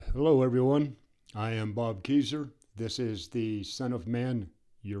Hello, everyone. I am Bob Keyser. This is the Son of Man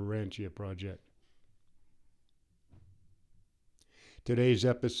Urantia Project. Today's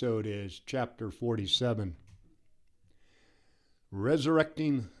episode is Chapter 47,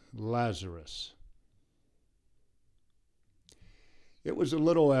 Resurrecting Lazarus. It was a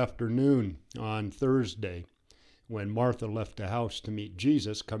little afternoon on Thursday when Martha left the house to meet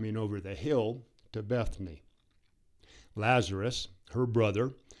Jesus coming over the hill to Bethany. Lazarus, her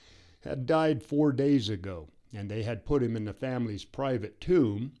brother, had died 4 days ago, and they had put him in the family's private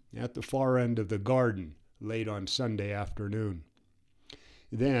tomb at the far end of the garden late on Sunday afternoon.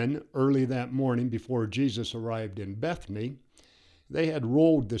 Then, early that morning before Jesus arrived in Bethany, they had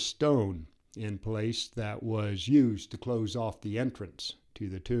rolled the stone in place that was used to close off the entrance to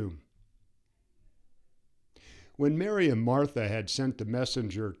the tomb. When Mary and Martha had sent the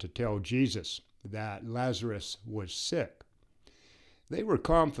messenger to tell Jesus that Lazarus was sick, they were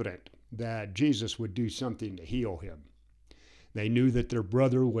confident that Jesus would do something to heal him. They knew that their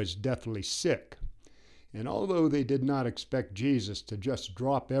brother was deathly sick, and although they did not expect Jesus to just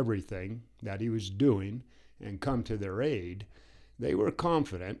drop everything that he was doing and come to their aid, they were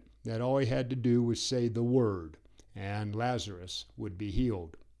confident that all he had to do was say the word, and Lazarus would be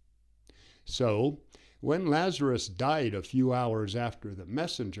healed. So, when Lazarus died a few hours after the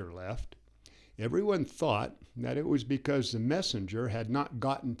messenger left, everyone thought that it was because the messenger had not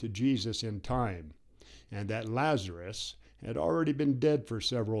gotten to Jesus in time, and that Lazarus had already been dead for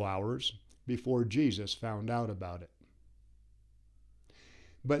several hours before Jesus found out about it.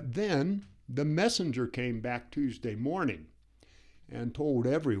 But then the messenger came back Tuesday morning and told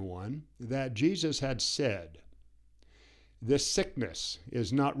everyone that Jesus had said, "This sickness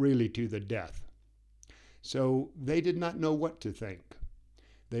is not really to the death." So they did not know what to think.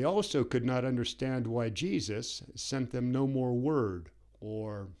 They also could not understand why Jesus sent them no more word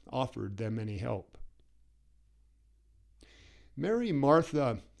or offered them any help. Mary,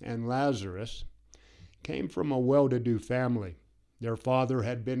 Martha, and Lazarus came from a well-to-do family. Their father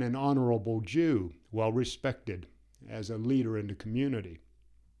had been an honorable Jew, well respected as a leader in the community.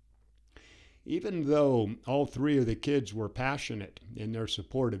 Even though all three of the kids were passionate in their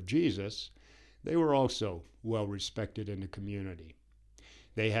support of Jesus, they were also well respected in the community.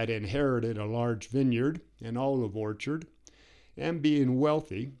 They had inherited a large vineyard and olive orchard, and being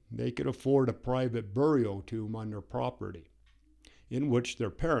wealthy, they could afford a private burial tomb on their property, in which their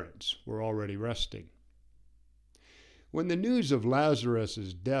parents were already resting. When the news of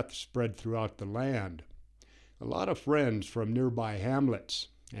Lazarus' death spread throughout the land, a lot of friends from nearby hamlets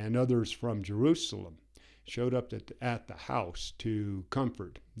and others from Jerusalem showed up at the house to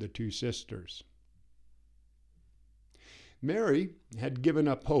comfort the two sisters. Mary had given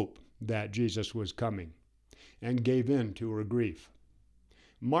up hope that Jesus was coming and gave in to her grief.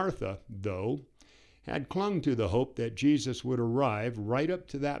 Martha, though, had clung to the hope that Jesus would arrive right up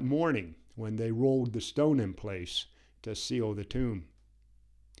to that morning when they rolled the stone in place to seal the tomb.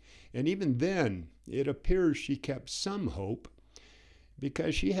 And even then, it appears she kept some hope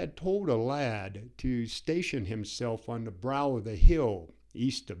because she had told a lad to station himself on the brow of the hill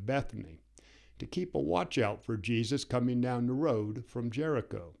east of Bethany to keep a watch out for Jesus coming down the road from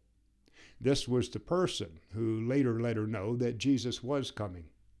Jericho. This was the person who later let her know that Jesus was coming.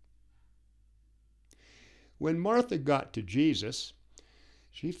 When Martha got to Jesus,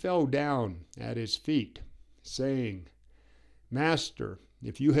 she fell down at his feet, saying, "Master,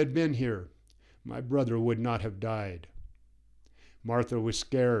 if you had been here, my brother would not have died." Martha was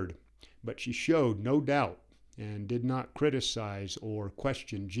scared, but she showed no doubt and did not criticize or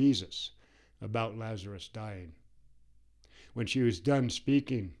question Jesus about Lazarus dying. When she was done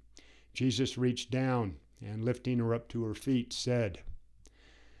speaking, Jesus reached down and, lifting her up to her feet, said,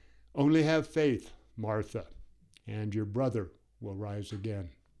 "Only have faith, Martha, and your brother will rise again."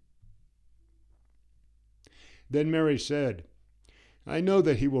 Then Mary said, "I know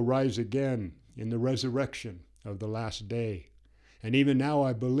that he will rise again in the resurrection of the last day, and even now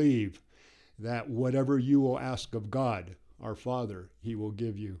I believe that whatever you will ask of God, our Father, he will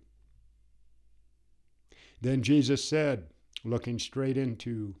give you." Then Jesus said, looking straight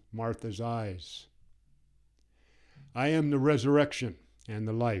into Martha's eyes, "I am the resurrection and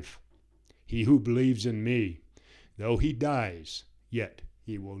the life. He who believes in me, though he dies, yet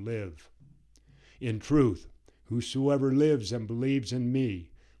he will live. In truth, whosoever lives and believes in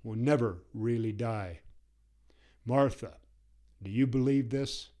me will never really die. Martha, do you believe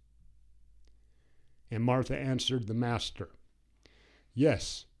this?" And Martha answered the Master,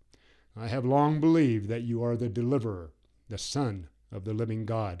 "Yes, I have long believed that you are the deliverer, the Son of the living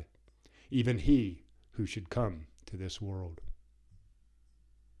God, even he who should come to this world."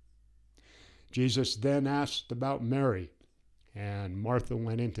 Jesus then asked about Mary, and Martha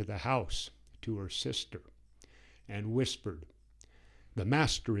went into the house to her sister and whispered, "The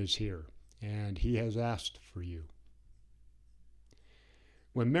Master is here, and he has asked for you."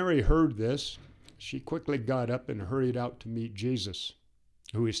 When Mary heard this, she quickly got up and hurried out to meet Jesus,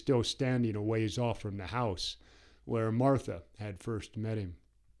 who is still standing a ways off from the house where Martha had first met him.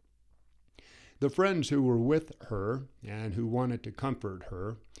 The friends who were with her and who wanted to comfort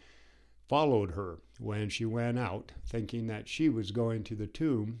her followed her when she went out, thinking that she was going to the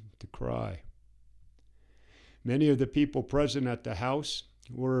tomb to cry. Many of the people present at the house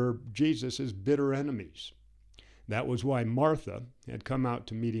were Jesus' bitter enemies. That was why Martha had come out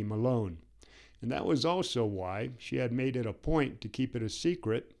to meet him alone. And that was also why she had made it a point to keep it a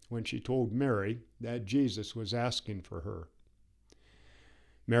secret when she told Mary that Jesus was asking for her.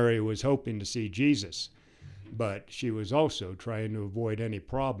 Mary was hoping to see Jesus, but she was also trying to avoid any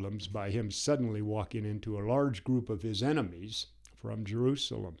problems by him suddenly walking into a large group of his enemies from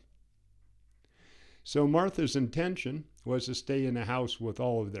Jerusalem. So Martha's intention was to stay in the house with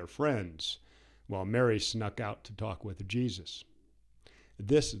all of their friends, while Mary snuck out to talk with Jesus.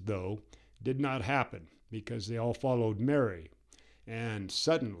 This, though, did not happen because they all followed Mary, and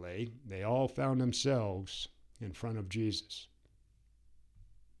suddenly they all found themselves in front of Jesus.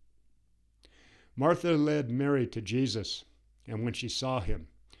 Martha led Mary to Jesus, and when she saw him,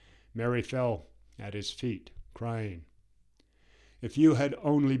 Mary fell at his feet, crying, "If you had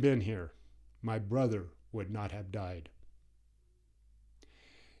only been here, my brother would not have died."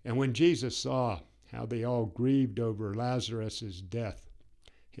 And when Jesus saw how they all grieved over Lazarus' death,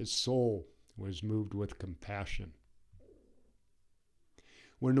 his soul was moved with compassion.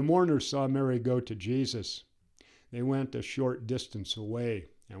 When the mourners saw Mary go to Jesus, they went a short distance away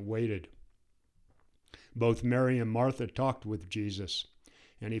and waited. Both Mary and Martha talked with Jesus,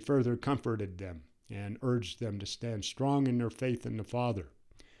 and he further comforted them and urged them to stand strong in their faith in the Father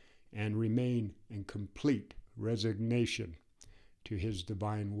and remain in complete resignation to his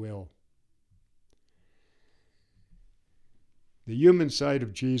divine will. The human side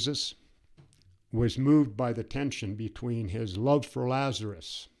of Jesus was moved by the tension between his love for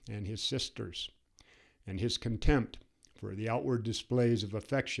Lazarus and his sisters, and his contempt for the outward displays of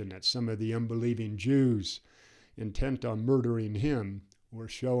affection that some of the unbelieving Jews, intent on murdering him, were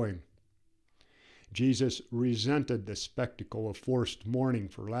showing. Jesus resented the spectacle of forced mourning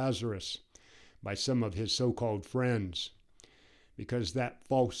for Lazarus by some of his so-called friends, because that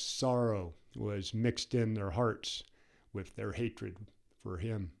false sorrow was mixed in their hearts with their hatred for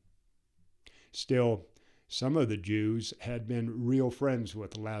him. Still, some of the Jews had been real friends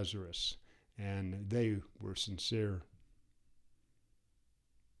with Lazarus, and they were sincere.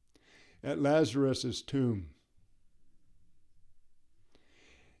 At Lazarus' tomb,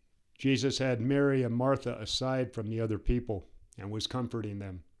 Jesus had Mary and Martha aside from the other people and was comforting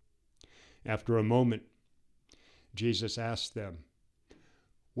them. After a moment, Jesus asked them,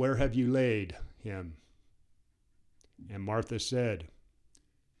 "Where have you laid him?" And Martha said,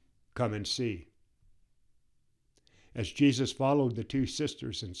 "Come and see." As Jesus followed the two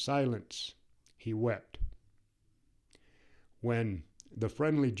sisters in silence, he wept. When the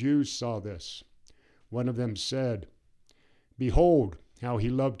friendly Jews saw this, one of them said, "Behold how he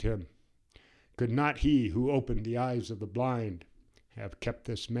loved him. Could not he who opened the eyes of the blind have kept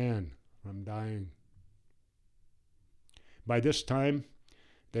this man from dying?" By this time,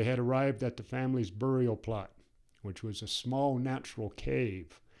 they had arrived at the family's burial plot, which was a small natural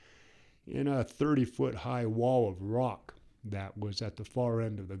cave in a 30-foot high wall of rock that was at the far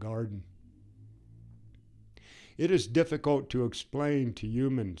end of the garden. It is difficult to explain to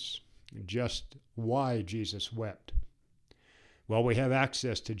humans just why Jesus wept. Well, we have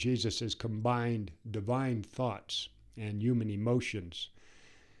access to Jesus' combined divine thoughts and human emotions,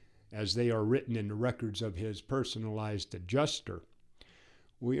 as they are written in the records of his personalized adjuster.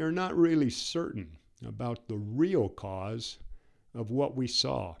 We are not really certain about the real cause of what we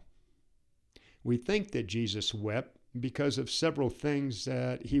saw. We think that Jesus wept because of several things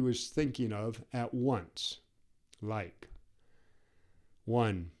that he was thinking of at once, like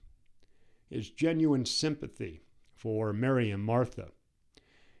 1. His genuine sympathy for Mary and Martha.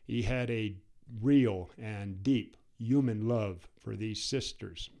 He had a real and deep human love for these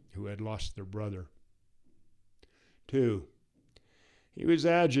sisters who had lost their brother. 2. He was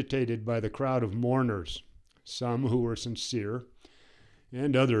agitated by the crowd of mourners, some who were sincere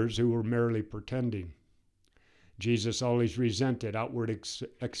and others who were merely pretending. Jesus always resented outward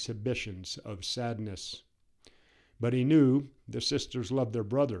exhibitions of sadness, but he knew the sisters loved their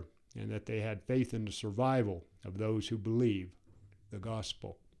brother and that they had faith in the survival of those who believe the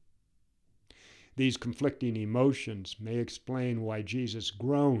gospel. These conflicting emotions may explain why Jesus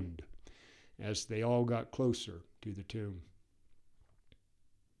groaned as they all got closer to the tomb.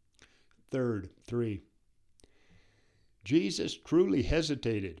 Third, 3. Jesus truly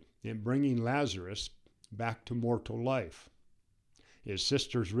hesitated in bringing Lazarus back to mortal life. His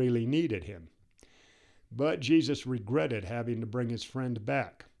sisters really needed him. But Jesus regretted having to bring his friend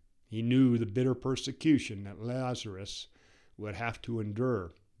back. He knew the bitter persecution that Lazarus would have to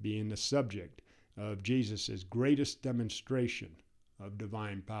endure, being the subject of Jesus' greatest demonstration of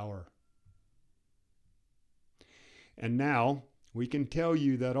divine power. And now we can tell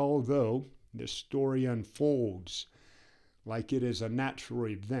you that although this story unfolds like it is a natural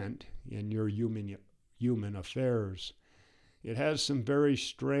event in your human affairs, it has some very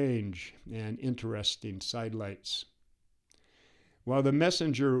strange and interesting sidelights. While the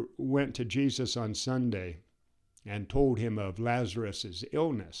messenger went to Jesus on Sunday and told him of Lazarus'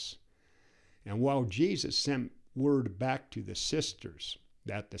 illness, and while Jesus sent word back to the sisters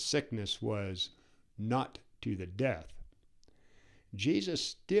that the sickness was not to the death, Jesus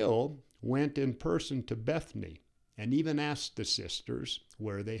still went in person to Bethany and even asked the sisters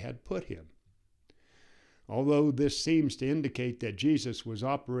where they had put him. Although this seems to indicate that Jesus was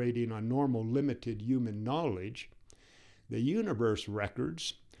operating on normal limited human knowledge, the universe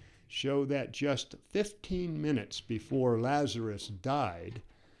records show that just 15 minutes before Lazarus died,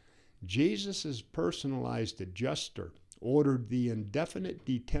 Jesus' personalized adjuster ordered the indefinite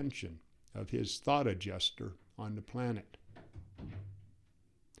detention of his thought adjuster on the planet.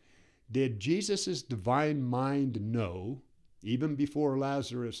 Did Jesus' divine mind know, even before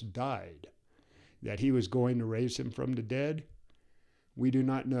Lazarus died, that he was going to raise him from the dead? We do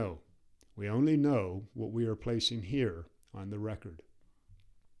not know. We only know what we are placing here on the record.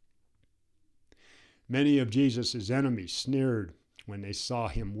 Many of Jesus' enemies sneered when they saw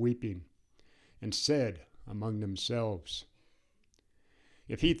him weeping and said among themselves,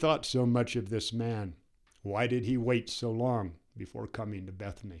 "If he thought so much of this man, why did he wait so long before coming to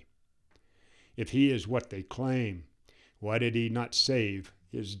Bethany? If he is what they claim, why did he not save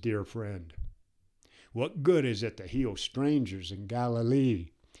his dear friend? What good is it to heal strangers in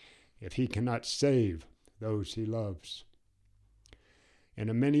Galilee if he cannot save those he loves?" And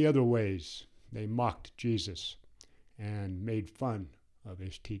in many other ways, they mocked Jesus and made fun of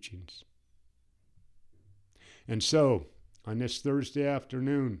his teachings. And so, on this Thursday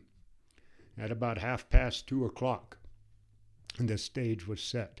afternoon, at about 2:30, the stage was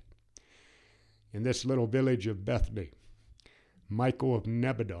set. In this little village of Bethany, Michael of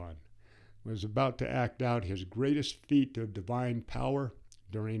Nebadon was about to act out his greatest feat of divine power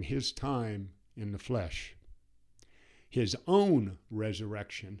during his time in the flesh. His own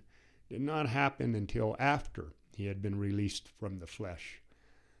resurrection did not happen until after he had been released from the flesh,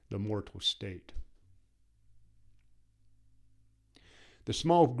 the mortal state. The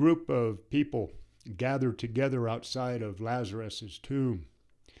small group of people gathered together outside of Lazarus' tomb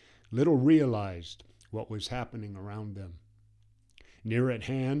little realized what was happening around them. Near at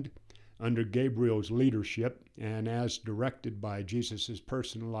hand, under Gabriel's leadership and as directed by Jesus'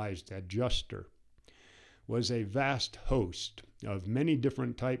 personalized adjuster, was a vast host of many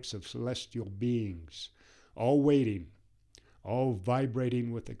different types of celestial beings, all waiting, all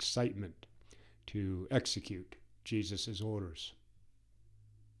vibrating with excitement to execute Jesus' orders.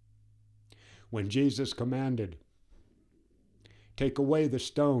 When Jesus commanded, "Take away the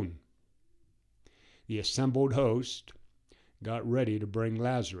stone," the assembled host got ready to bring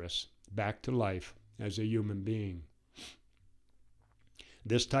Lazarus back to life as a human being.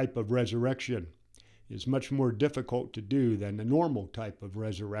 This type of resurrection is much more difficult to do than the normal type of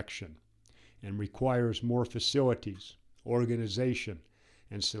resurrection and requires more facilities, organization,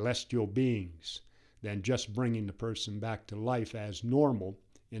 and celestial beings than just bringing the person back to life as normal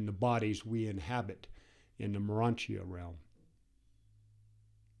in the bodies we inhabit in the Morontia realm.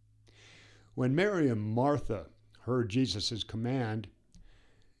 When Mary and Martha heard Jesus' command,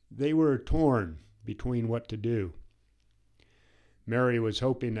 they were torn between what to do. Mary was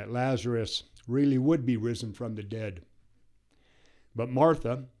hoping that Lazarus really would be risen from the dead. But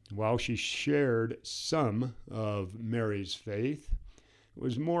Martha, while she shared some of Mary's faith,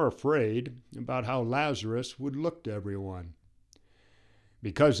 was more afraid about how Lazarus would look to everyone.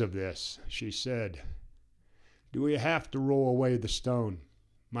 Because of this, she said, "Do we have to roll away the stone?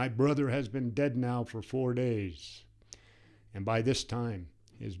 My brother has been dead now for 4 days, and by this time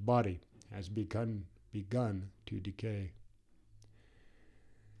his body has begun to decay."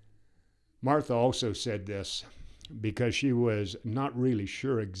 Martha also said this because she was not really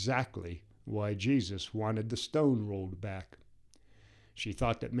sure exactly why Jesus wanted the stone rolled back. She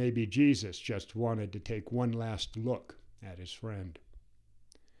thought that maybe Jesus just wanted to take one last look at his friend.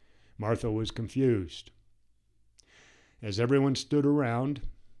 Martha was confused. As everyone stood around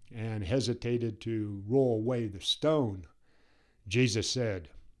and hesitated to roll away the stone, Jesus said,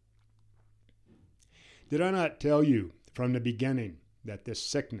 "Did I not tell you from the beginning that this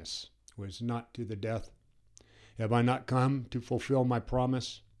sickness was not to the death? Have I not come to fulfill my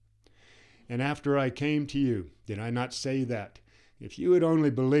promise? And after I came to you, did I not say that if you would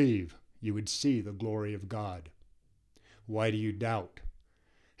only believe, you would see the glory of God? Why do you doubt?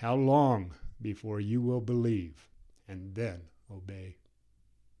 How long before you will believe and then obey?"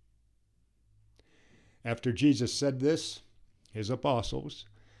 After Jesus said this, his apostles,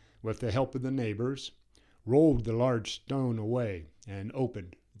 with the help of the neighbors, rolled the large stone away and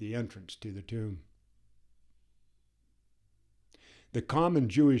opened the entrance to the tomb. The common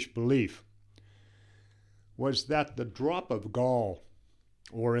Jewish belief was that the drop of gall,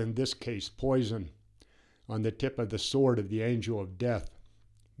 or in this case poison, on the tip of the sword of the angel of death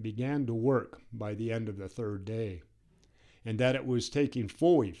began to work by the end of the third day, and that it was taking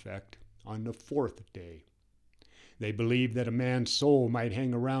full effect on the fourth day. They believed that a man's soul might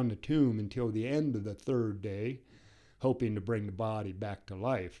hang around the tomb until the end of the third day, hoping to bring the body back to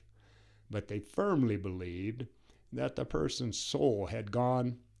life, but they firmly believed that the person's soul had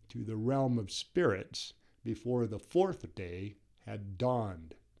gone to the realm of spirits before the fourth day had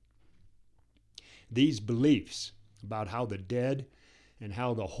dawned. These beliefs about how the dead and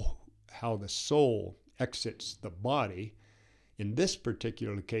how the soul exits the body, in this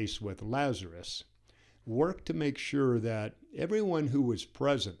particular case with Lazarus, worked to make sure that everyone who was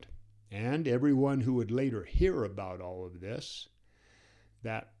present and everyone who would later hear about all of this,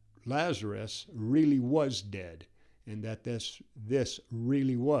 that Lazarus really was dead, and that this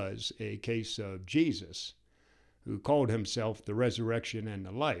really was a case of Jesus, who called himself the resurrection and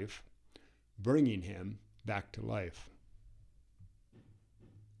the life, bringing him back to life.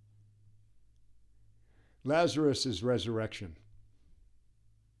 Lazarus' resurrection.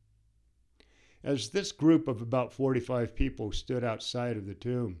 As this group of about 45 people stood outside of the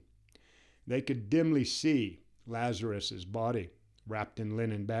tomb, they could dimly see Lazarus' body, wrapped in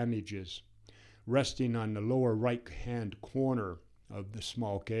linen bandages, resting on the lower right-hand corner of the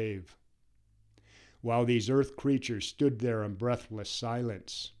small cave. While these earth creatures stood there in breathless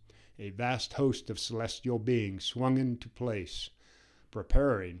silence, a vast host of celestial beings swung into place,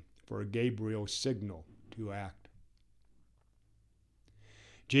 preparing for Gabriel's signal to act.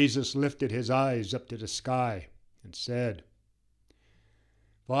 Jesus lifted his eyes up to the sky and said,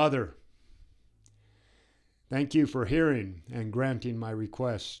 "Father, thank you for hearing and granting my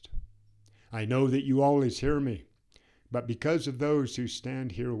request. I know that you always hear me, but because of those who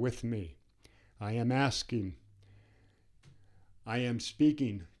stand here with me, I am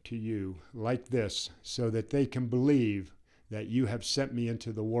speaking to you like this so that they can believe that you have sent me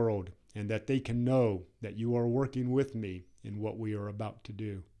into the world and that they can know that you are working with me in what we are about to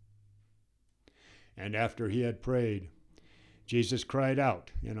do." And after he had prayed, Jesus cried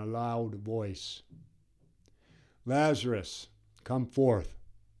out in a loud voice, "Lazarus, come forth."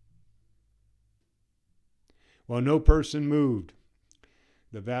 While no person moved,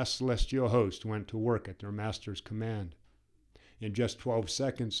 the vast celestial host went to work at their master's command. In just 12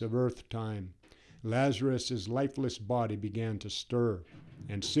 seconds of earth time, Lazarus' lifeless body began to stir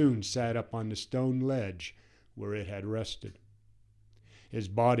and soon sat up on the stone ledge where it had rested. His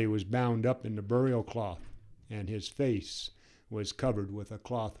body was bound up in the burial cloth, and his face was covered with a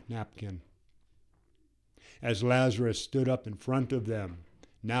cloth napkin. As Lazarus stood up in front of them,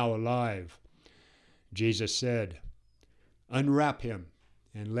 now alive, Jesus said, "Unwrap him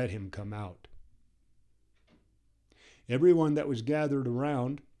and let him come out." Everyone that was gathered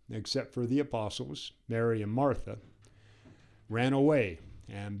around, except for the apostles, Mary and Martha, ran away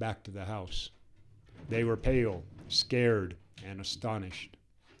and back to the house. They were pale, scared, and astonished.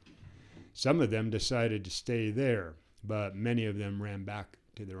 Some of them decided to stay there, but many of them ran back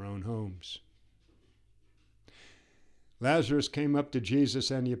to their own homes. Lazarus came up to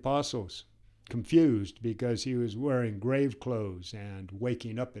Jesus and the apostles, confused because he was wearing grave clothes and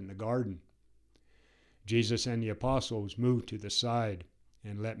waking up in the garden. Jesus and the apostles moved to the side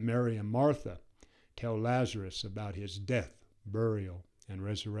and let Mary and Martha tell Lazarus about his death, burial, and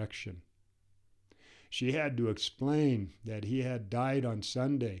resurrection. She had to explain that he had died on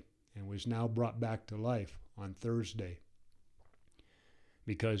Sunday and was now brought back to life on Thursday,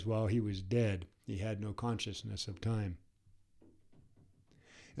 because while he was dead, he had no consciousness of time.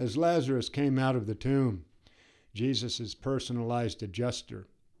 As Lazarus came out of the tomb, Jesus' personalized adjuster,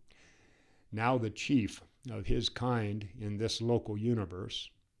 now the chief of his kind in this local universe,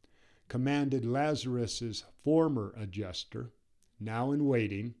 commanded Lazarus's former adjuster, now in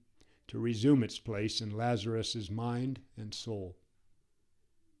waiting, to resume its place in Lazarus's mind and soul.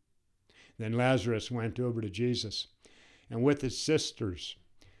 Then Lazarus went over to Jesus, and with his sisters,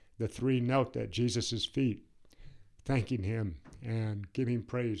 the three knelt at Jesus' feet, thanking him and giving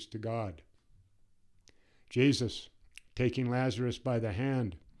praise to God. Jesus, taking Lazarus by the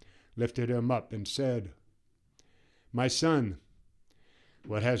hand, lifted him up and said, "My son,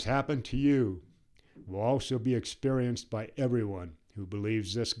 what has happened to you will also be experienced by everyone who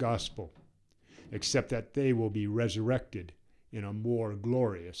believes this gospel, except that they will be resurrected in a more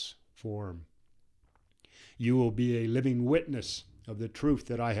glorious form. You will be a living witness of the truth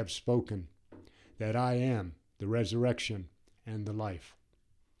that I have spoken, that I am the resurrection and the life.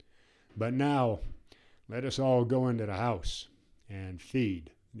 But now, let us all go into the house and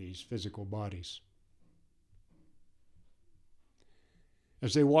feed these physical bodies."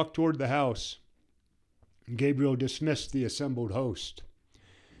 As they walked toward the house, Gabriel dismissed the assembled host,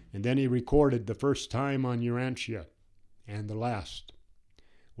 and then he recorded the first time on Urantia and the last,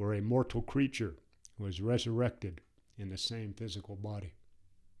 where a mortal creature was resurrected in the same physical body.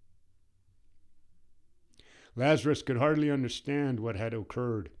 Lazarus could hardly understand what had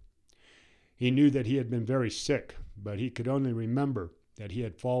occurred. He knew that he had been very sick, but he could only remember that he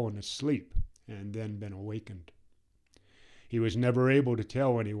had fallen asleep and then been awakened. He was never able to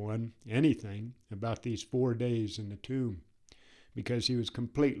tell anyone anything about these 4 days in the tomb because he was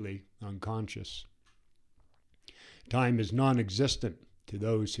completely unconscious. Time is non-existent to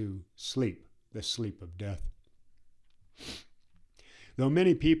those who sleep the sleep of death. Though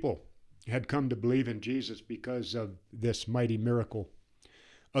many people had come to believe in Jesus because of this mighty miracle,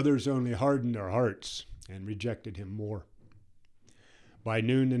 others only hardened their hearts and rejected him more. By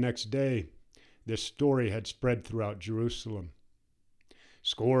noon the next day, this story had spread throughout Jerusalem.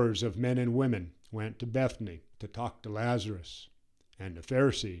 Scores of men and women went to Bethany to talk to Lazarus, and the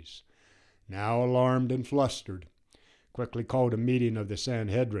Pharisees, now alarmed and flustered, quickly called a meeting of the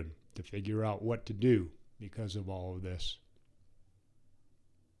Sanhedrin to figure out what to do because of all of this.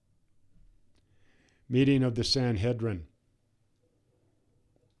 Meeting of the Sanhedrin.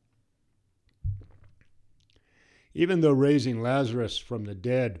 Even though raising Lazarus from the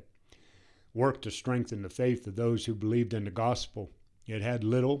dead worked to strengthen the faith of those who believed in the gospel, it had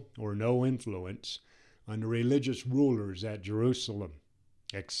little or no influence on the religious rulers at Jerusalem,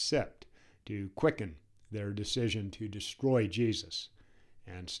 except to quicken their decision to destroy Jesus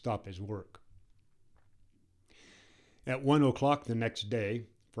and stop his work. At 1 o'clock the next day,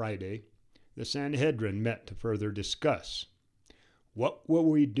 Friday, the Sanhedrin met to further discuss, what will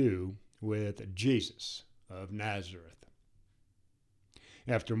we do with Jesus of Nazareth?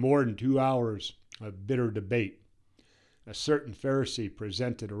 After more than 2 hours of bitter debate, a certain Pharisee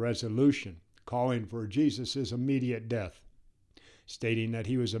presented a resolution calling for Jesus' immediate death, stating that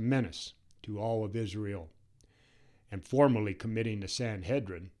he was a menace to all of Israel, and formally committing the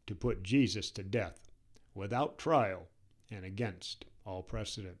Sanhedrin to put Jesus to death without trial and against all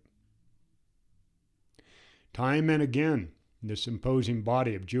precedent. Time and again, this imposing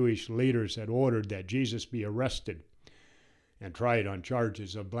body of Jewish leaders had ordered that Jesus be arrested and tried on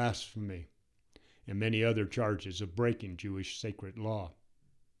charges of blasphemy and many other charges of breaking Jewish sacred law.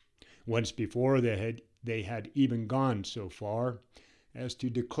 Once before, they had even gone so far as to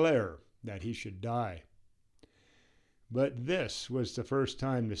declare that he should die. But this was the first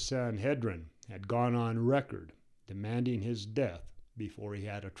time the Sanhedrin had gone on record demanding his death before he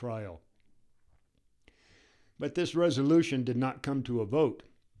had a trial. But this resolution did not come to a vote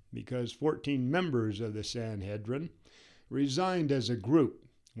because 14 members of the Sanhedrin resigned as a group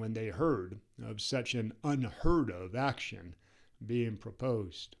when they heard of such an unheard-of action being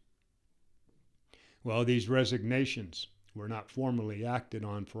proposed. Well, these resignations were not formally acted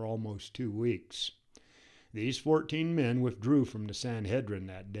on for almost 2 weeks. These 14 men withdrew from the Sanhedrin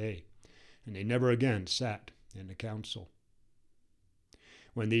that day, and they never again sat in the council.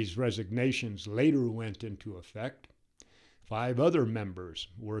 When these resignations later went into effect, 5 other members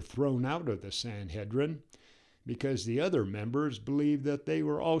were thrown out of the Sanhedrin because the other members believed that they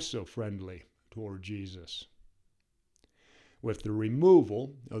were also friendly toward Jesus. With the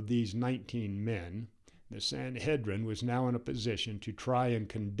removal of these 19 men, the Sanhedrin was now in a position to try and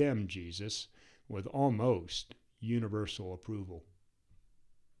condemn Jesus with almost universal approval.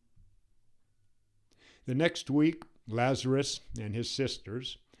 The next week, Lazarus and his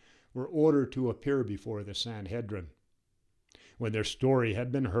sisters were ordered to appear before the Sanhedrin. When their story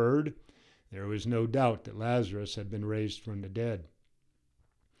had been heard, there was no doubt that Lazarus had been raised from the dead.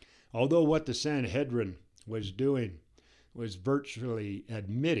 Although what the Sanhedrin was doing was virtually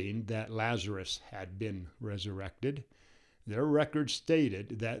admitting that Lazarus had been resurrected. Their record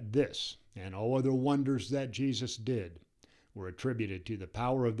stated that this and all other wonders that Jesus did were attributed to the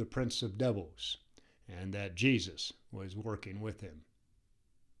power of the prince of devils, and that Jesus was working with him.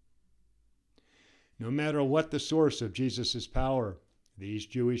 No matter what the source of Jesus' power, these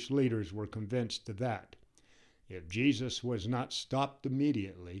Jewish leaders were convinced that if Jesus was not stopped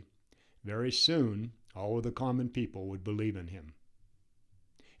immediately, very soon all of the common people would believe in him.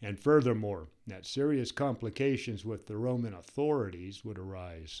 And furthermore, that serious complications with the Roman authorities would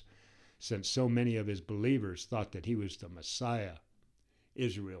arise, since so many of his believers thought that he was the Messiah,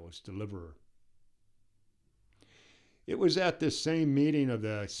 Israel's deliverer. It was at this same meeting of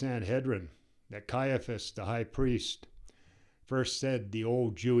the Sanhedrin that Caiaphas, the high priest, first said the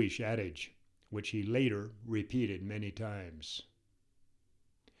old Jewish adage, which he later repeated many times.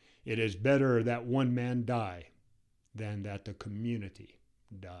 It is better that one man die than that the community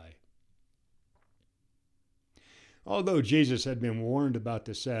die. Although Jesus had been warned about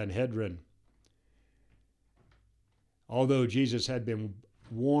the Sanhedrin, although Jesus had been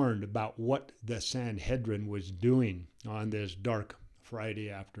warned about what the Sanhedrin was doing on this dark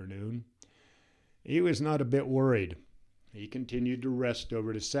Friday afternoon, he was not a bit worried. He continued to rest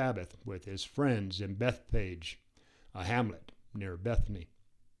over the Sabbath with his friends in Bethphage, a hamlet near Bethany.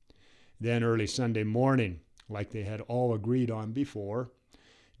 Then early Sunday morning, like they had all agreed on before,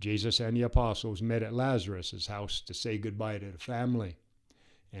 Jesus and the apostles met at Lazarus' house to say goodbye to the family,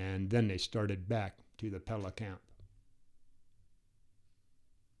 and then they started back to the Pella camp.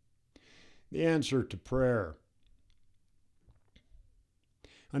 The answer to prayer.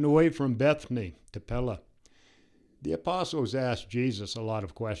 On the way from Bethany to Pella, the apostles asked Jesus a lot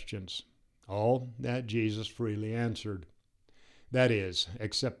of questions, all that Jesus freely answered. That is,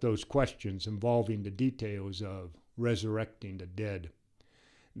 except those questions involving the details of resurrecting the dead.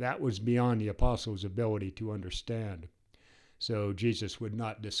 That was beyond the apostles' ability to understand, so Jesus would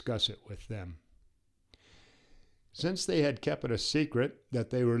not discuss it with them. Since they had kept it a secret that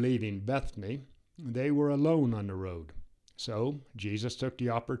they were leaving Bethany, they were alone on the road. So Jesus took the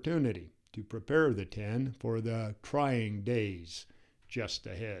opportunity to prepare the 10 for the trying days just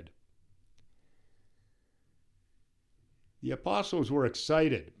ahead. The apostles were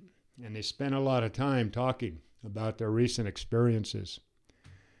excited, and they spent a lot of time talking about their recent experiences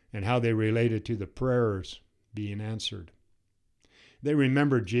and how they related to the prayers being answered. They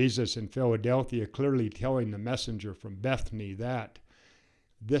remembered Jesus in Philadelphia clearly telling the messenger from Bethany that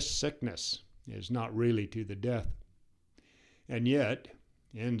this sickness is not really to the death. And yet,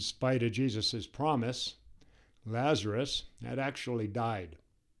 in spite of Jesus' promise, Lazarus had actually died.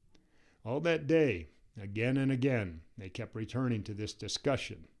 All that day, again and again, they kept returning to this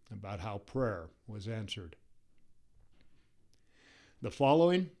discussion about how prayer was answered. The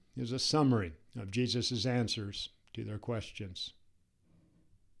following is a summary of Jesus' answers to their questions.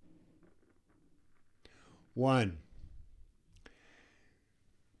 1.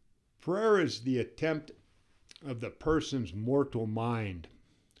 Prayer is the attempt of the person's mortal mind,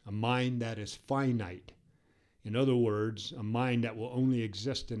 a mind that is finite. In other words, a mind that will only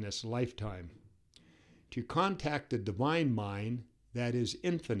exist in this lifetime, to contact the divine mind that is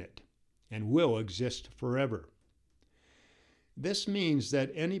infinite and will exist forever. This means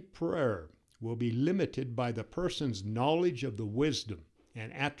that any prayer will be limited by the person's knowledge of the wisdom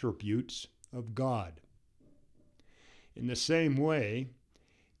and attributes of God. In the same way,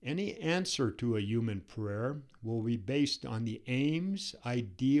 any answer to a human prayer will be based on the aims,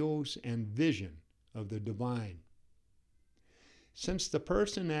 ideals, and vision of the divine. Since the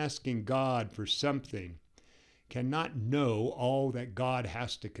person asking God for something cannot know all that God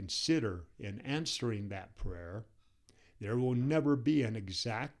has to consider in answering that prayer, there will never be an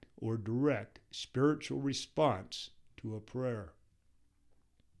exact or direct spiritual response to a prayer.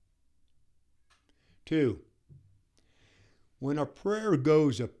 2. When a prayer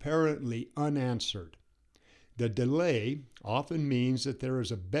goes apparently unanswered, the delay often means that there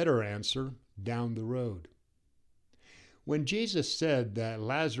is a better answer down the road. When Jesus said that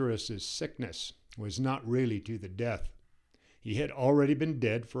Lazarus' sickness was not really to the death, he had already been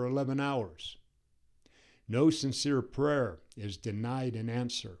dead for 11 hours. No sincere prayer is denied an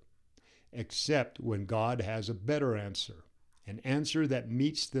answer, except when God has a better answer, an answer that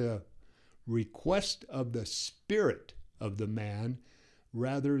meets the request of the spirit of the man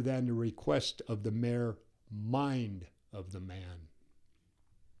rather than the request of the mere mind of the man.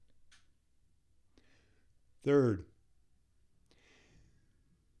 3rd,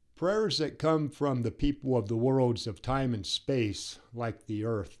 prayers that come from the people of the worlds of time and space, like the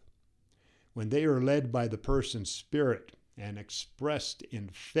earth, when they are led by the person's spirit and expressed in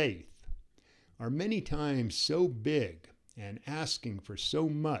faith, are many times so big and asking for so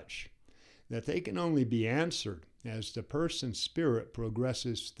much that they can only be answered as the person's spirit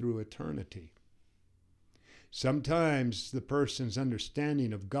progresses through eternity. Sometimes the person's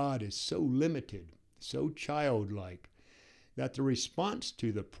understanding of God is so limited, so childlike, that the response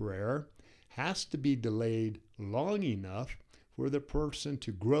to the prayer has to be delayed long enough for the person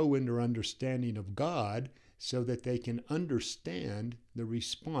to grow in their understanding of God so that they can understand the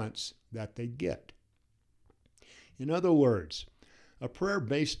response that they get. In other words, a prayer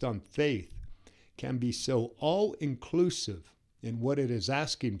based on faith can be so all-inclusive in what it is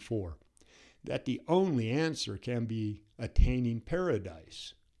asking for that the only answer can be attaining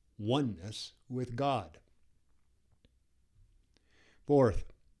paradise, oneness with God.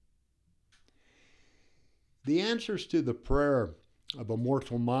 Fourth, the answers to the prayer of a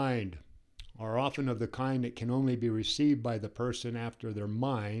mortal mind are often of the kind that can only be received by the person after their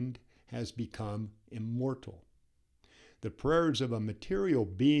mind has become immortal. The prayers of a material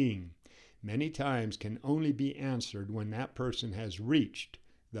being many times can only be answered when that person has reached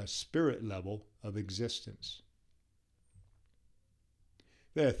the spirit level of existence.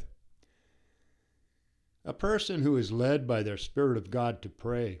 Fifth, a person who is led by their Spirit of God to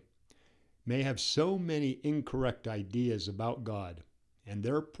pray may have so many incorrect ideas about God, and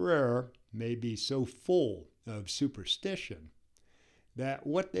their prayer may be so full of superstition that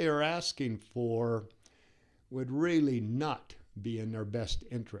what they are asking for would really not be in their best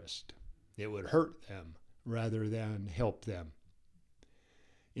interest. It would hurt them rather than help them.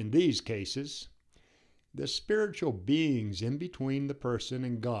 In these cases, the spiritual beings in between the person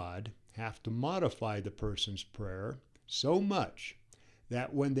and God have to modify the person's prayer so much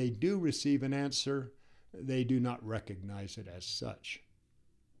that when they do receive an answer, they do not recognize it as such.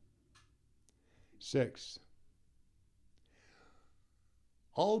 Sixth,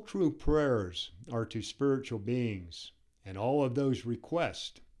 all true prayers are to spiritual beings, and all of those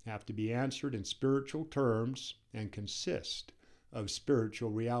requests have to be answered in spiritual terms and consist of spiritual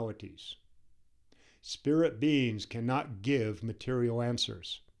realities. Spirit beings cannot give material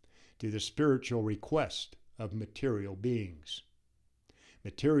answers to the spiritual request of material beings.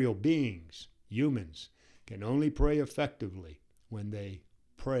 Material beings, humans, can only pray effectively when they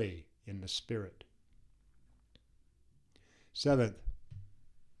pray in the Spirit. Seventh,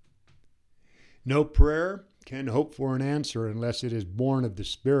 no prayer can hope for an answer unless it is born of the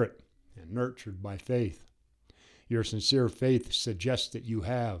Spirit and nurtured by faith. Your sincere faith suggests that you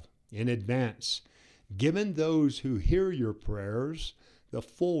have, in advance, given those who hear your prayers the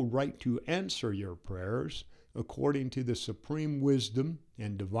full right to answer your prayers according to the supreme wisdom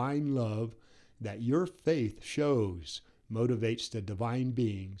and divine love that your faith shows motivates the divine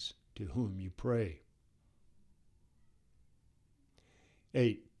beings to whom you pray.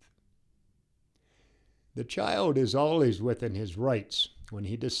 Eighth, the child is always within his rights when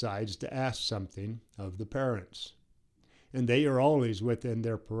he decides to ask something of the parents, and they are always within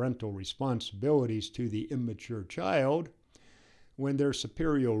their parental responsibilities to the immature child when their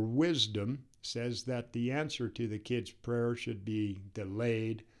superior wisdom says that the answer to the kid's prayer should be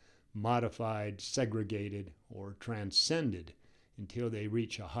delayed, modified, segregated, or transcended until they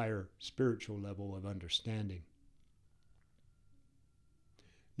reach a higher spiritual level of understanding.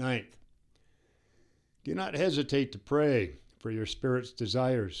 Ninth, do not hesitate to pray for your spirit's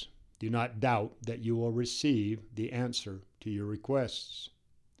desires. Do not doubt that you will receive the answer to your requests.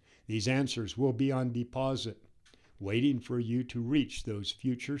 These answers will be on deposit, waiting for you to reach those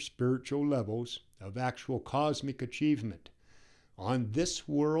future spiritual levels of actual cosmic achievement on this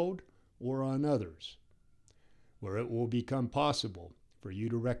world or on others, where it will become possible for you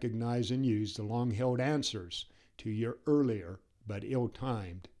to recognize and use the long-held answers to your earlier but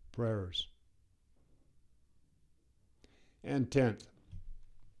ill-timed prayers. And 10th,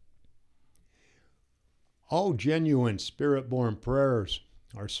 all genuine spirit-born prayers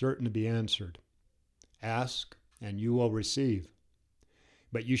are certain to be answered. Ask, and you will receive.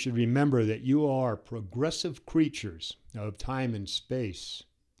 But you should remember that you are progressive creatures of time and space.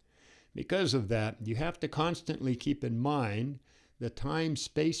 Because of that, you have to constantly keep in mind the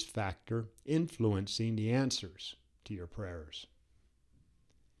time-space factor influencing the answers to your prayers.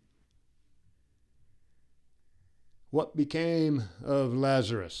 What became of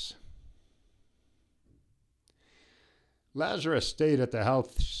Lazarus? Lazarus stayed at the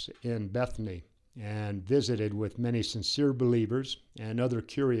house in Bethany and visited with many sincere believers and other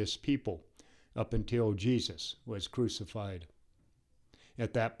curious people up until Jesus was crucified.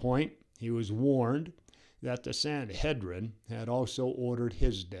 At that point, he was warned that the Sanhedrin had also ordered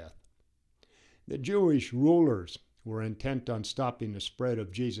his death. The Jewish rulers were intent on stopping the spread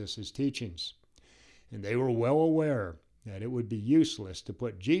of Jesus' teachings, and they were well aware that it would be useless to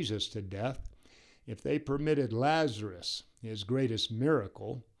put Jesus to death if they permitted Lazarus, his greatest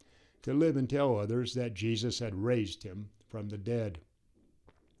miracle, to live and tell others that Jesus had raised him from the dead.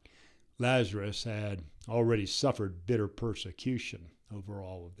 Lazarus had already suffered bitter persecution over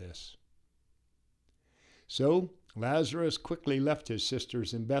all of this. So Lazarus quickly left his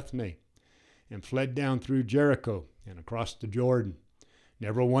sisters in Bethany and fled down through Jericho and across the Jordan,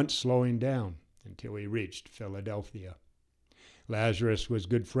 never once slowing down until he reached Philadelphia. Lazarus was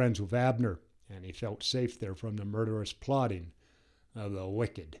good friends with Abner, and he felt safe there from the murderous plotting of the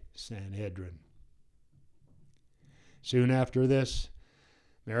wicked Sanhedrin. Soon after this,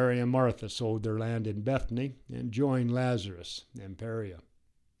 Mary and Martha sold their land in Bethany and joined Lazarus in Perea.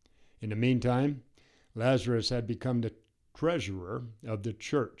 In the meantime, Lazarus had become the treasurer of the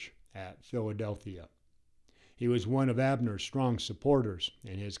church at Philadelphia. He was one of Abner's strong supporters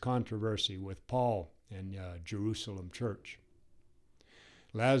in his controversy with Paul and Jerusalem church.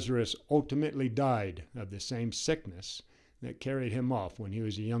 Lazarus ultimately died of the same sickness that carried him off when he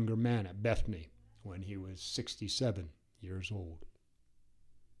was a younger man at Bethany, when he was 67 years old.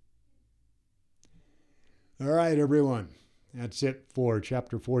 All right, everyone. That's it for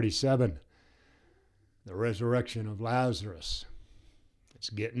chapter 47, the resurrection of Lazarus. It's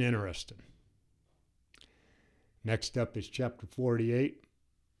getting interesting. Next up is chapter 48,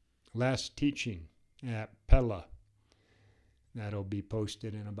 last teaching at Pella. That'll be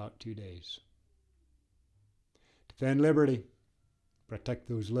posted in about 2 days. Defend liberty. Protect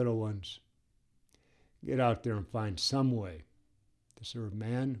those little ones. Get out there and find some way to serve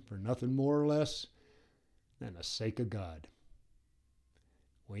man for nothing more or less than the sake of God.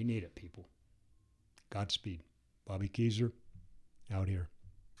 We need it, people. Godspeed. Bobby Keyser, out here.